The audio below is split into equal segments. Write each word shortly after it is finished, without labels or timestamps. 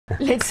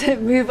Let's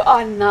move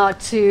on now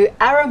to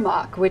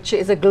Aramark, which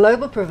is a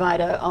global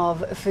provider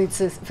of food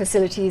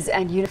facilities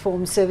and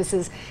uniform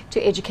services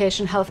to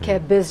education,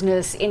 healthcare,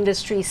 business,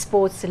 industry,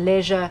 sports,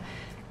 leisure,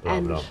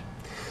 and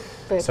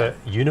so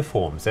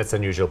uniforms, that's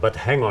unusual. But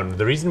hang on,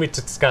 the reason we're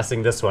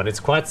discussing this one,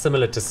 it's quite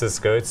similar to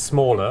Cisco. It's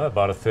smaller,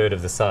 about a third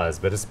of the size,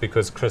 but it's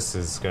because Chris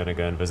is going to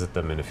go and visit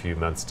them in a few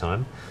months'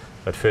 time.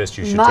 But first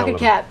you should tell them. Market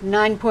cap,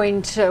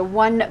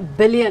 $9.1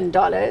 billion,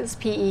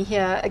 PE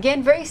here.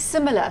 Again, very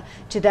similar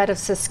to that of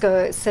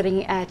Cisco,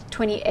 sitting at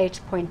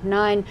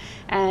 28.9,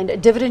 and a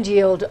dividend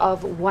yield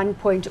of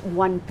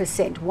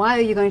 1.1%. Why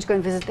are you going to go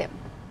and visit them?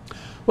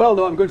 Well,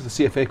 no, I'm going to the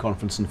CFA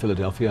conference in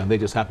Philadelphia, and they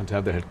just happen to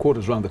have their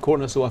headquarters around the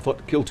corner, so I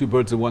thought, kill two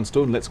birds with one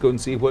stone, let's go and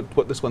see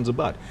what this one's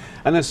about.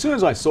 And as soon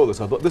as I saw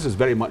this, I thought this is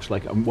very much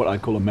like what I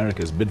call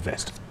America's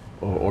Bidvest,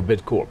 or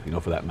Bidcorp, you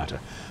know, for that matter.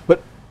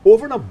 But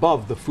over and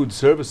above the food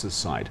services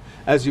side,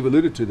 as you've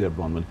alluded to there,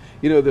 Bronwyn,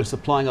 you know, they're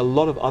supplying a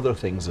lot of other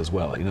things as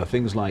well, you know,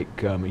 things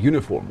like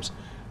uniforms,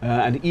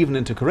 and even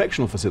into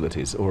correctional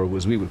facilities, or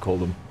as we would call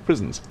them,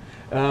 prisons.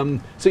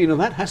 So, you know,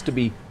 that has to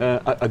be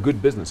a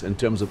good business in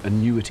terms of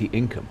annuity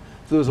income.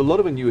 So there's a lot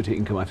of annuity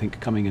income, I think,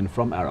 coming in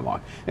from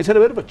Aramark. It's had a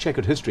bit of a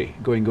checkered history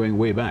going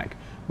way back,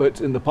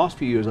 but in the past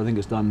few years, I think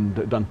it's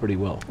done pretty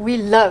well. We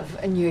love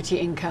annuity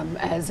income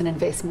as an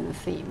investment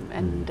theme,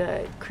 and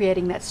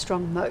creating that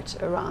strong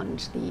moat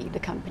around the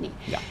company.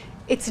 Yeah.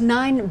 It's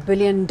 $9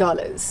 billion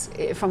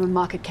from a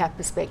market cap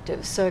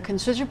perspective, so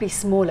considerably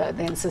smaller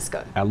than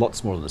Cisco. A lot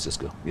smaller than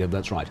Cisco, yeah,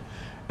 that's right.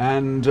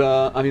 And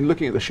I mean,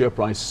 looking at the share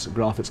price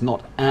graph, it's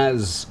not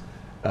as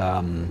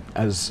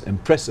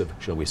impressive,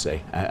 shall we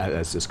say,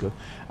 as Cisco.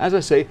 As I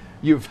say,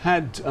 you've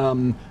had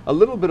a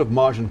little bit of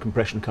margin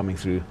compression coming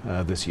through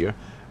this year,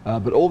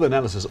 but all the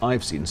analysis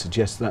I've seen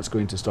suggests that's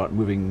going to start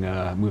moving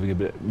out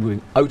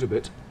a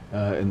bit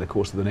in the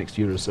course of the next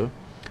year or so.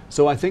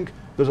 So I think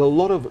there's a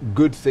lot of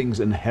good things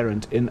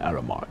inherent in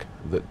Aramark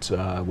that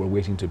we're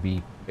waiting to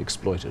be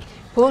exploited.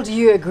 Paul, do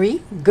you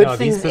agree? Good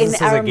things in Aramark? These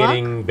businesses are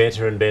getting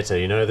better and better.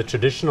 You know, the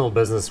traditional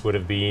business would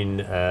have been,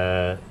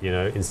 you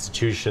know,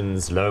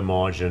 institutions, low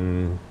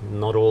margin,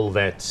 not all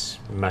that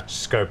much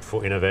scope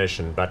for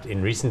innovation. But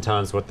in recent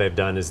times, what they've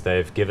done is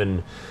they've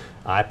given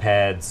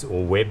iPads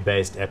or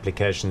web-based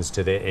applications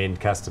to their end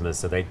customers,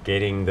 so they're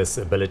getting this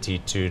ability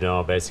to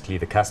now basically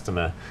the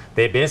customer,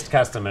 their best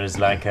customer is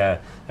like a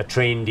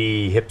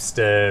trendy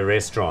hipster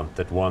restaurant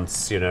that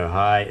wants, you know,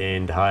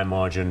 high-end,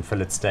 high-margin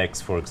fillet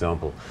steaks, for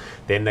example.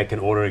 Then they can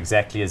order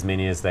exactly as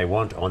many as they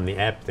want on the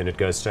app, then it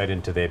goes straight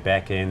into their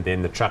back end,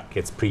 then the truck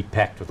gets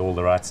pre-packed with all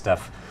the right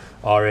stuff,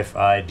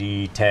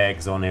 RFID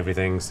tags on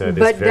everything, so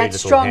there's very that little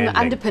strong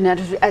handling.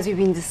 underpin, as we've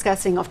been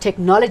discussing, of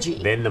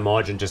technology. Then the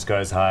margin just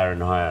goes higher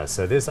and higher.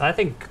 So there's, I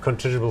think,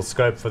 considerable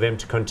scope for them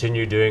to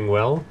continue doing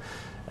well.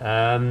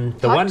 The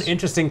one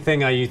interesting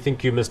thing I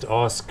think you must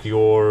ask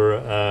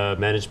your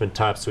management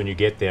types when you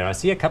get there. I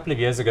see a couple of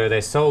years ago they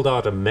sold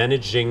out a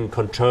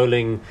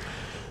controlling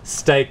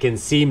stake in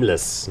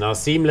Seamless. Now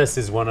Seamless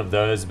is one of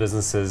those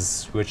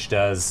businesses which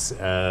does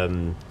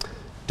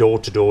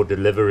door-to-door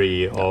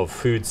delivery of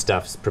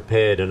foodstuffs,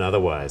 prepared and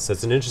otherwise. So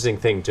it's an interesting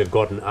thing to have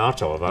gotten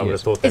out of. I would have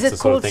thought that's the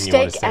sort of thing you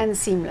want to see. Is it called Steak and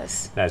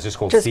Seamless? No, it's just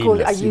called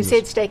Seamless. You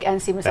said Steak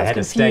and Seamless. They I was had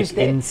a confused steak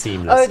there. in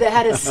Seamless. Oh, they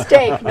had a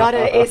steak, not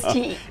a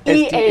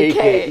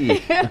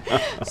S-T-E-A-K.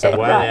 So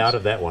why are they out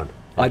of that one?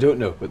 I don't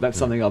know, but that's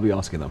something I'll be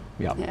asking them.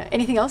 Yeah.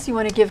 Anything else you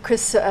want to give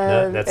Chris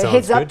No, a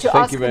heads up to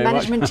ask the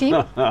management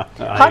team?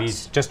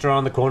 He's just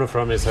around the corner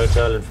from his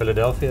hotel in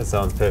Philadelphia.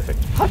 Sounds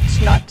perfect. Hot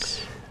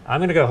not. I'm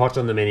going to go hot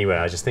on them anyway.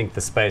 I just think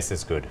the space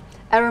is good.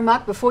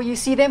 Aramark, before you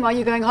see them, are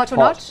you going hot or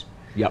not?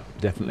 Yep,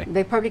 definitely.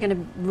 They're probably going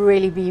to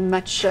really be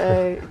much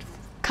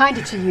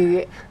kinder to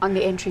you on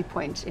the entry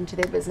point into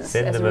their business.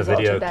 Send as them a a result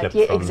video of that.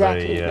 clip from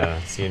exactly. the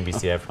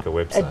CNBC Africa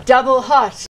website. A double hot.